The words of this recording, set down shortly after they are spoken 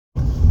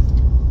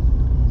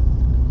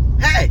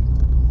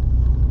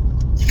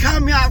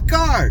off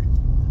guard.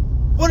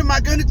 What am I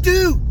gonna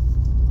do?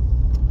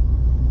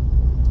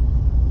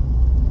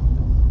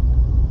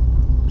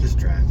 Just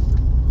try.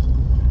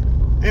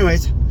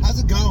 Anyways, How's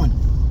it going?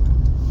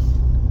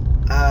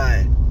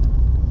 I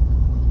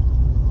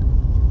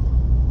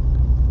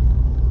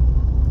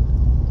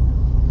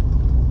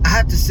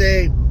have to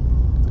say,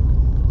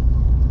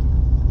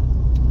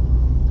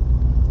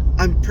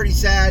 I'm pretty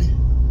sad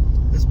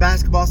this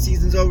basketball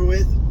season's over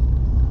with.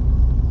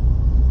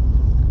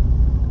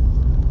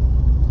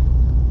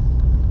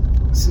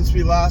 Since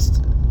we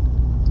lost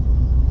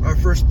our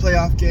first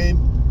playoff game,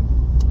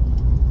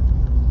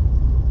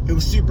 it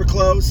was super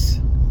close.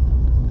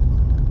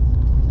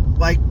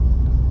 Like,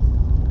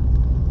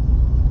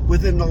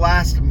 within the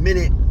last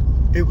minute,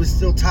 it was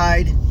still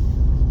tied.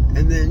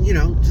 And then,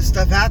 just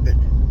stuff happened.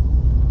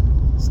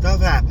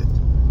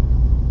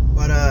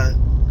 But,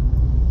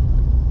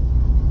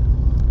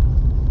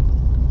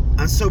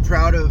 I'm so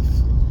proud of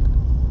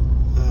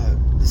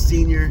the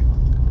senior.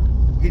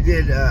 He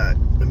did an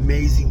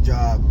amazing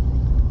job.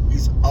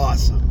 He's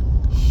awesome.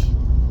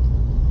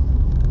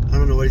 I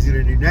don't know what he's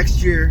going to do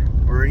next year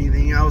or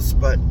anything else,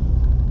 but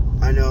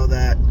I know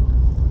that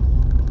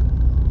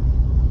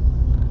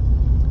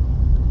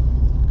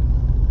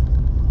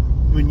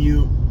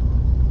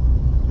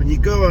when you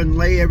go and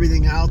lay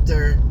everything out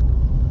there,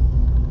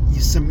 you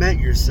cement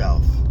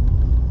yourself.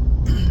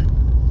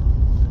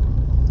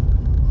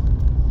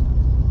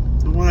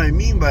 And what I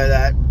mean by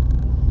that,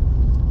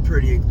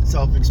 pretty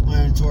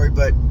self-explanatory,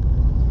 but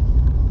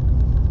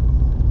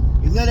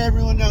you let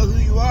everyone know who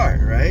you are,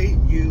 right?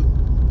 You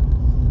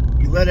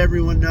let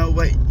everyone know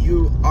what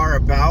you are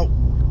about,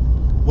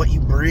 what you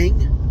bring,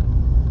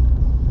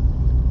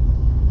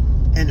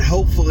 and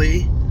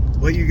hopefully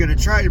what you're going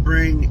to try to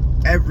bring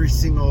every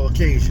single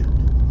occasion.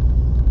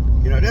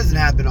 It doesn't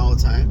happen all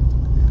the time.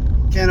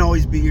 Can't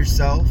always be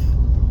yourself.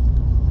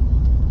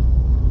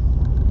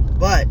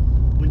 But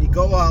when you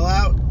go all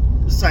out,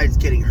 besides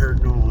getting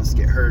hurt, no one wants to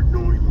get hurt, no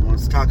one even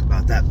wants to talk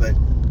about that, but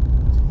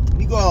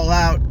when you go all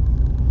out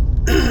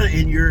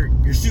and you're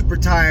super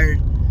tired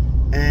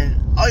and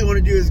all you want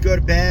to do is go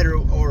to bed or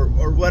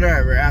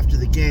whatever after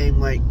the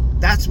game, like,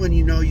 that's when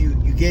you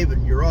gave it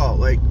your all.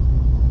 Like,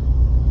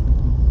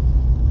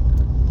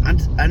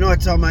 I know I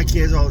tell my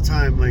kids all the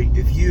time, like,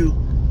 if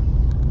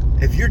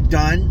you're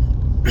done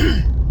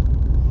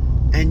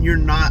and you're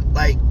not,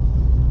 like,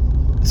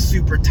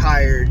 super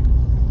tired,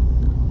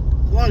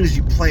 as long as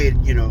you played,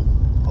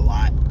 a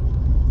lot.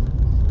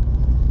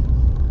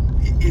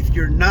 If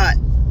you're not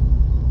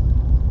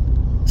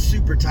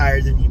super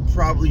tired, then you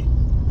probably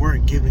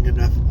weren't giving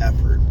enough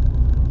effort.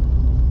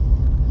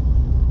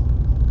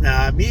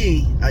 Now,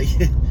 me, I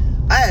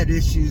had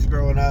issues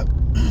growing up,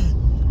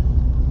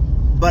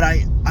 but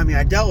I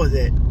dealt with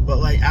it. But,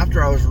 like,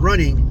 after I was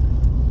running,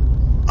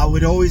 I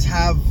would always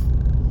have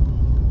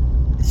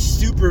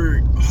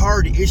super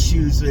hard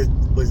issues with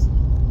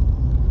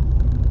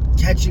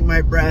catching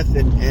my breath,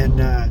 and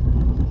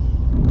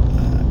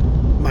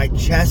my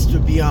chest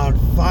would be on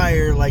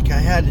fire. Like, I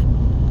had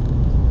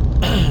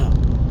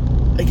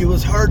like, it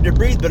was hard to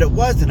breathe, but it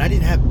wasn't. I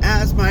didn't have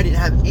asthma. I didn't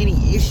have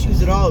any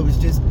issues at all. It was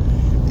just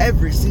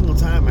every single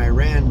time I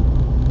ran,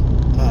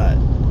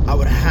 I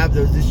would have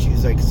those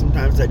issues. Like,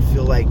 sometimes I'd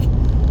feel like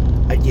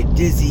I'd get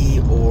dizzy,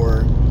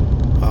 or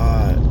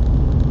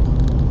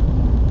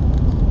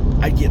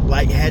I'd get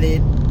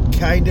lightheaded,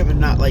 kind of, and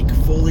not, like,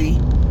 fully.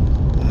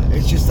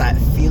 It's just that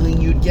feeling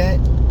you'd get.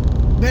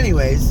 But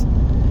anyways,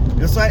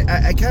 so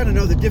I kind of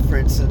know the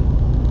difference, and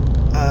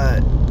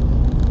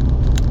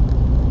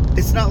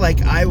it's not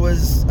like I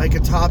was, like, a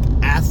top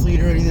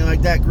athlete or anything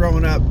like that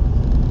growing up.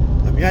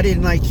 I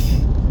didn't, like,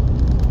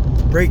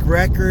 break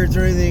records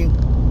or anything,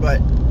 but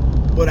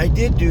what I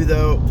did do,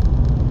 though,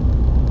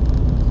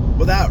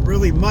 without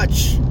really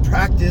much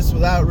practice,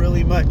 without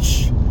really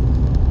much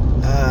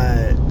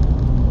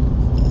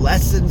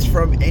lessons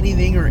from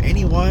anything or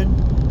anyone,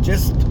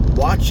 just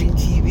watching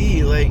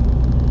TV, like,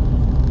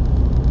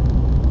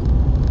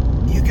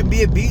 you can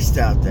be a beast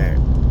out there.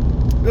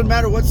 Doesn't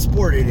matter what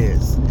sport it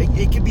is.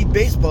 It could be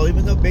baseball,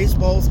 even though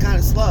baseball is kind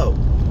of slow.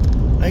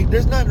 Like,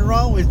 there's nothing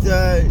wrong with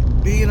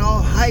being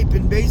all hype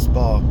in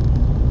baseball.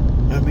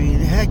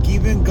 Heck,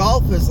 even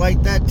golf is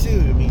like that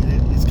too.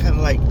 It's kind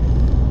of like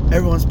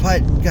everyone's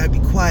putting, you gotta be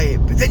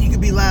quiet, but then you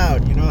can be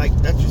loud. Like,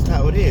 that's just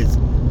how it is.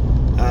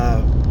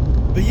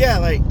 But yeah,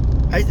 like,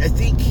 I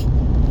think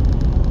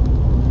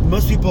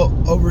most people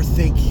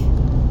overthink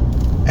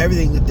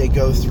everything that they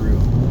go through.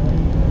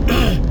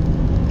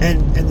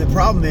 and the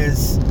problem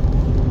is,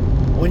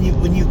 when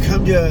you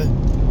come to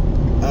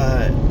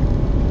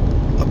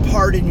a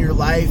part in your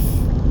life,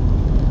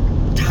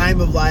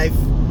 time of life,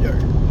 or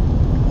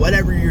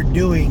whatever you're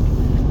doing,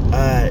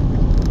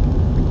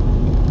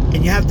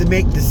 and you have to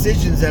make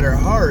decisions that are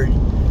hard,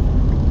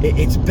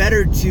 it's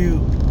better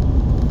to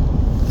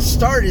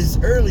start as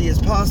early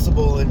as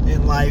possible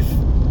in life,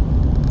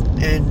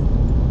 and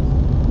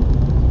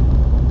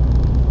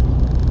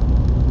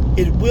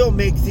it will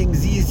make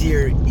things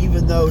easier,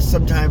 even though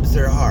sometimes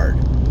they're hard.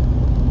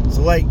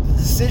 So, like, the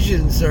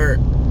decisions are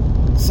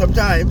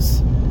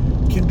sometimes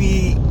can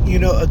be,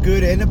 a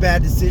good and a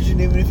bad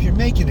decision, even if you're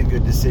making a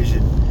good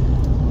decision.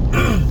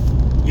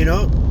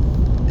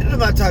 And I'm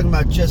not talking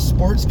about just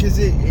sports, because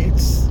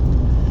it's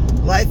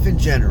life in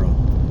general.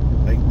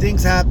 Like,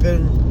 things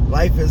happen,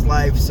 life is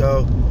life,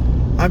 so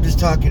I'm just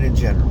talking in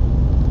general.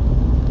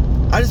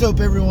 I just hope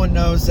everyone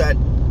knows that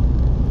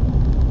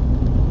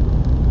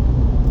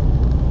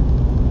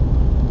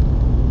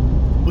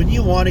when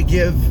you want to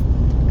give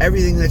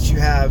everything that you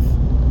have,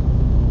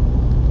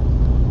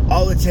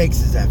 all it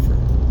takes is effort.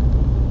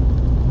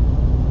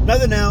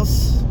 Nothing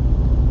else.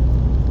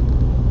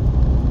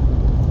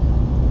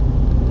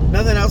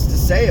 Nothing else to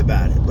say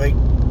about it. Like,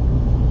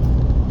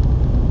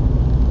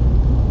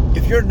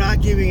 if you're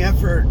not giving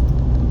effort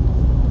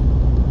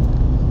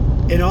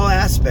in all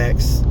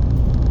aspects,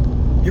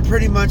 you're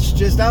pretty much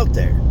just out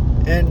there.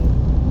 And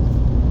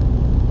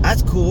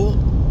that's cool,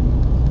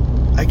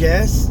 I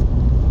guess.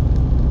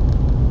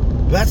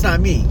 But that's not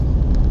me.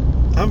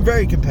 I'm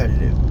very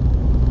competitive.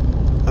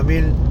 I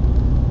mean,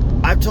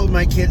 I've told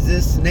my kids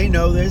this, and they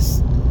know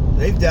this.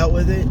 They've dealt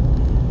with it.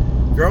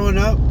 Growing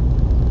up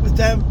with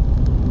them,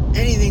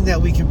 anything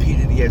that we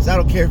competed against, I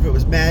don't care if it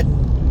was Madden,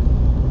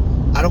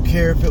 I don't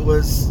care if it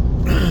was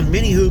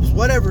mini hoops,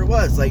 whatever it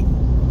was, like,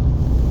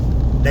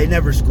 they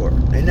never scored.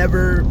 They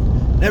never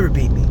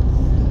beat me.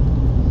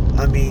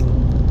 I mean,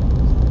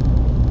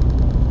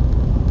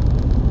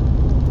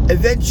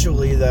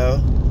 eventually,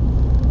 though,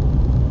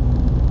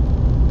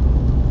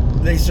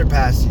 they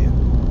surpass you.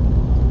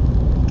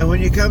 And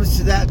when it comes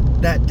to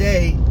that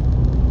day,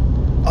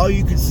 all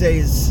you can say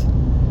is,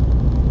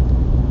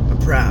 I'm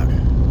proud.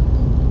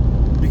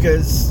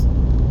 Because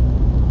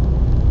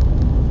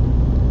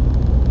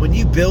when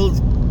you build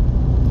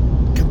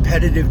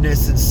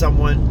competitiveness in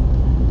someone,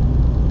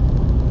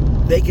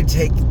 they can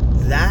take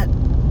that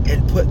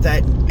and put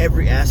that in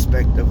every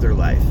aspect of their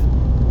life.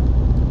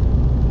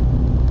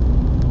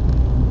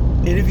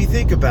 And if you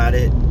think about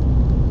it,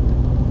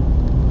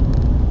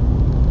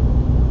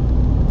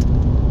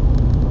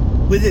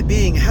 with it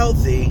being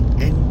healthy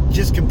and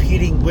just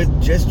competing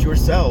with just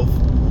yourself,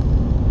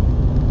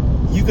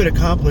 you could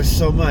accomplish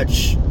so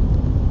much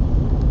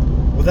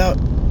without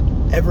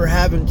ever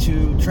having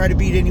to try to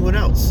beat anyone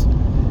else,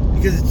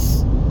 because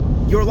it's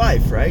your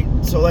life, right?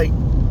 So, like,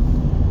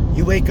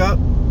 you wake up,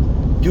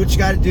 do what you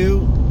got to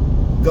do,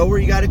 go where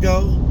you got to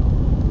go,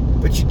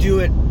 but you do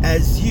it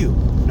as you,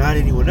 not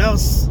anyone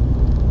else,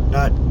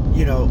 not,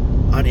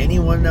 on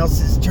anyone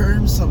else's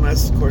terms,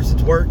 unless, of course,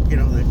 it's work, they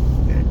gotta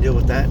deal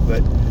with that.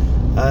 But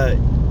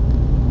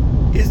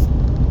is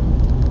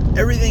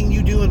everything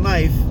you do in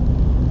life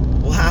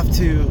will have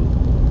to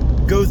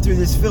go through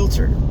this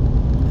filter.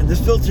 And this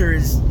filter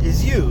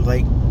is you,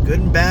 like, good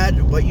and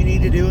bad, what you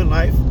need to do in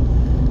life.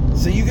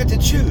 So you get to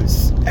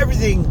choose.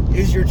 Everything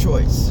is your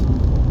choice.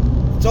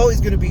 It's always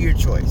going to be your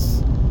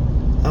choice.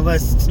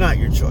 Unless it's not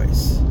your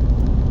choice.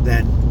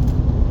 Then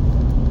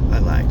I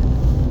lied.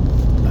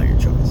 Not your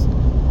choice.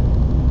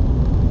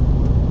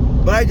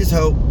 But I just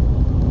hope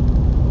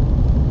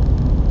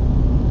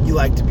you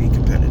like to be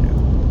competitive.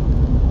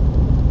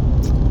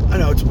 I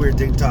know it's a weird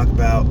thing to talk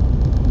about.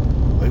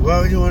 Like, why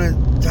would you want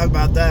to talk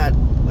about that?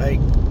 Like,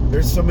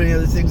 there's so many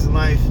other things in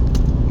life.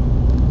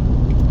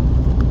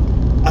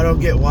 I don't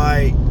get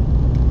why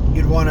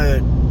you'd want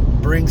to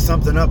bring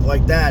something up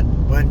like that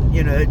when,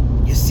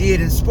 you see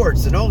it in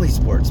sports and only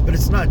sports. But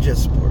it's not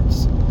just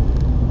sports.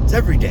 It's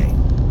every day.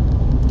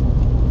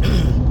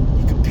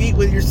 You compete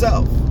with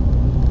yourself.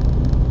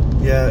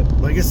 Yeah,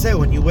 like I said,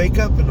 when you wake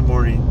up in the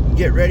morning, you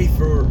get ready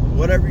for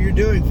whatever you're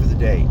doing for the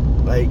day.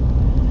 Like,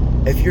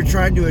 if you're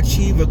trying to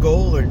achieve a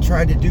goal or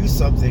trying to do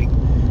something,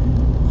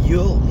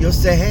 you'll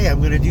say, hey, I'm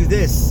going to do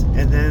this.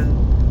 And then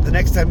the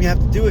next time you have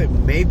to do it,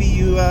 maybe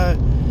you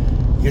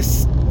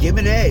give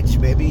an edge.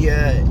 Maybe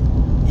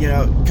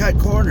cut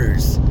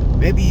corners.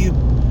 Maybe you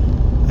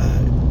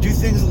do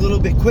things a little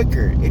bit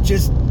quicker. It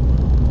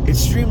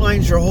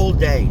streamlines your whole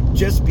day,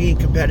 just being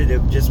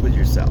competitive just with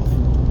yourself.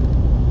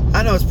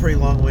 I know it's pretty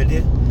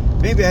long-winded.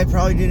 Maybe I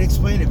probably didn't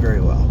explain it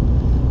very well.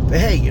 But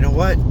hey, you know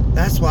what?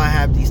 That's why I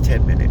have these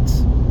 10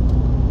 minutes.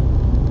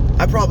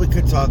 I probably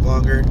could talk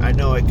longer. I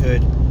know I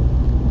could.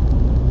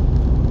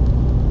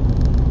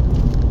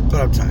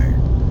 But I'm tired.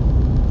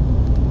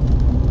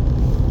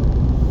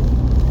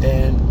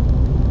 And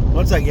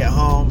once I get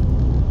home,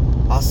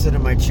 I'll sit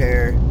in my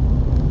chair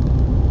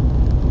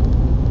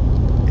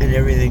and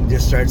everything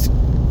just starts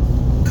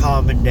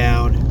calming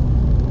down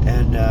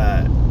and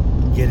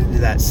get into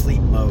that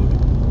sleep mode.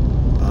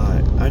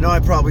 I know I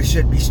probably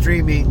should be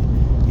streaming.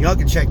 Y'all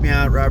can check me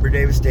out, Robert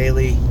Davis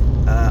Daily,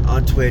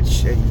 on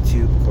Twitch and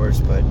YouTube, of course,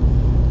 but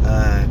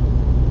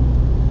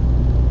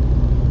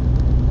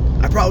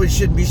I probably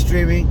shouldn't be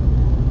streaming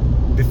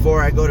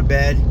before I go to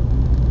bed,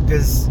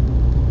 because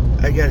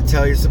I gotta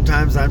tell you,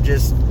 sometimes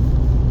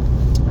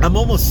I'm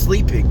almost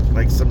sleeping.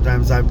 Like,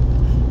 sometimes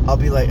I'll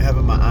be like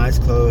having my eyes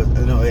closed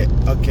and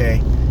okay,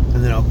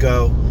 and then I'll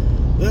go.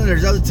 Then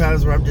there's other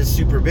times where I'm just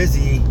super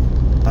busy,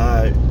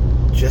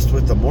 just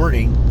with the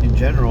morning in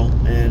general,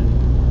 and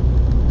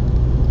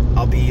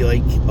I'll be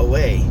like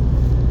away.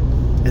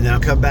 and then I'll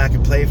come back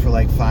and play for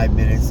like 5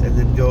 minutes, and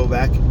then go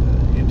back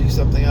and do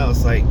something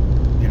else. Like,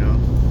 you know,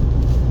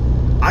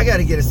 I got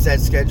to get a set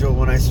schedule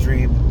when I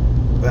stream,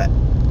 but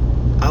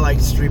I like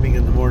streaming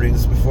in the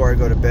mornings before I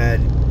go to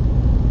bed,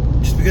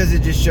 just because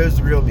it just shows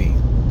the real me.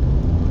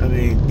 I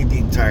mean, me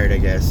being tired, I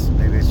guess.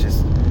 Maybe it's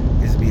just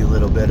gives me a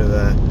little bit of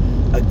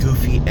a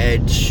goofy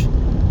edge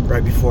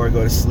right before I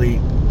go to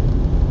sleep.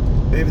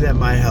 Maybe that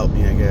might help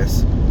me, I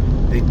guess.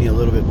 Make me a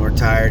little bit more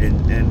tired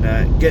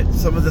and get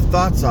some of the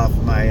thoughts off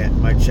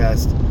my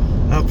chest.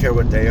 I don't care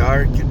what they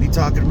are. Could be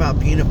talking about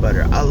peanut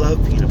butter. I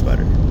love peanut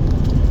butter.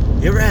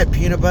 You ever had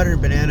peanut butter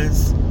and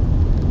bananas?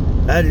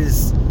 That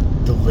is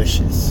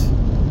delicious.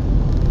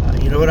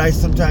 You know what I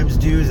sometimes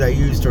do is I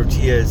use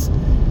tortillas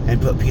and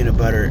put peanut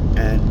butter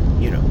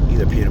and, you know,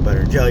 either peanut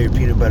butter and jelly or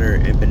peanut butter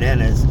and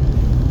bananas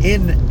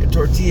in a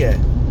tortilla.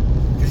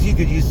 Because you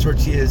could use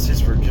tortillas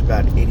just for just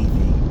about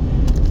anything.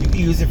 You could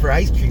use it for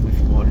ice cream if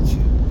you wanted to.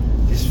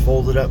 Just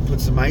fold it up,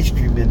 put some ice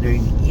cream in there,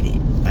 and you eat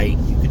it. Like,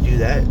 you could do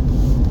that.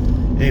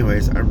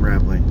 Anyways, I'm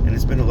rambling, and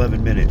it's been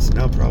 11 minutes.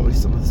 Now probably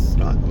some of this is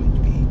not going to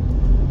be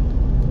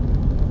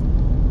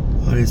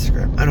on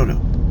Instagram. I don't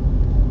know.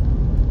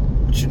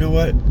 But you know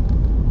what?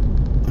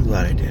 I'm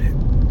glad I did it.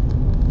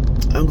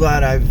 I'm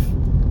glad I've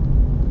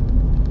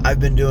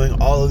been doing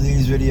all of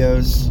these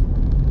videos.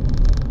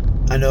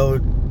 I know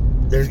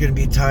there's going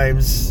to be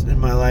times in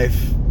my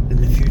life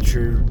in the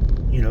future,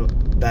 you know,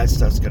 bad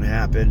stuff's going to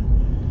happen.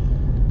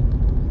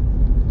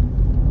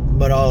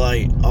 But all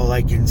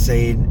I can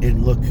say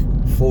and look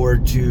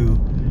forward to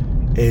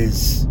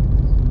is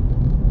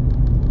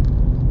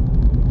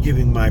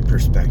giving my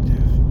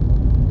perspective.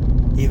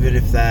 Even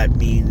if that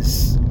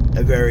means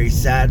a very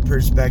sad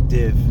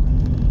perspective,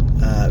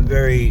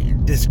 very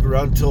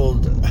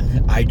disgruntled,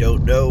 I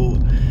don't know,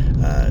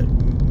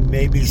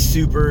 maybe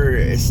super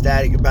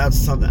ecstatic about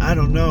something, I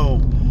don't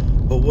know.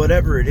 But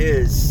whatever it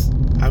is,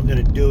 I'm going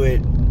to do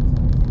it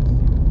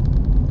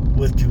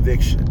with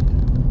conviction.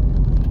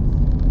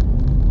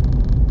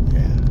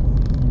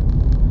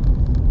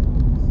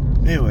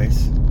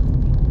 Anyways, you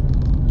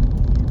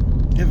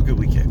have a good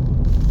weekend.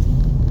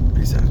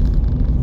 Peace out.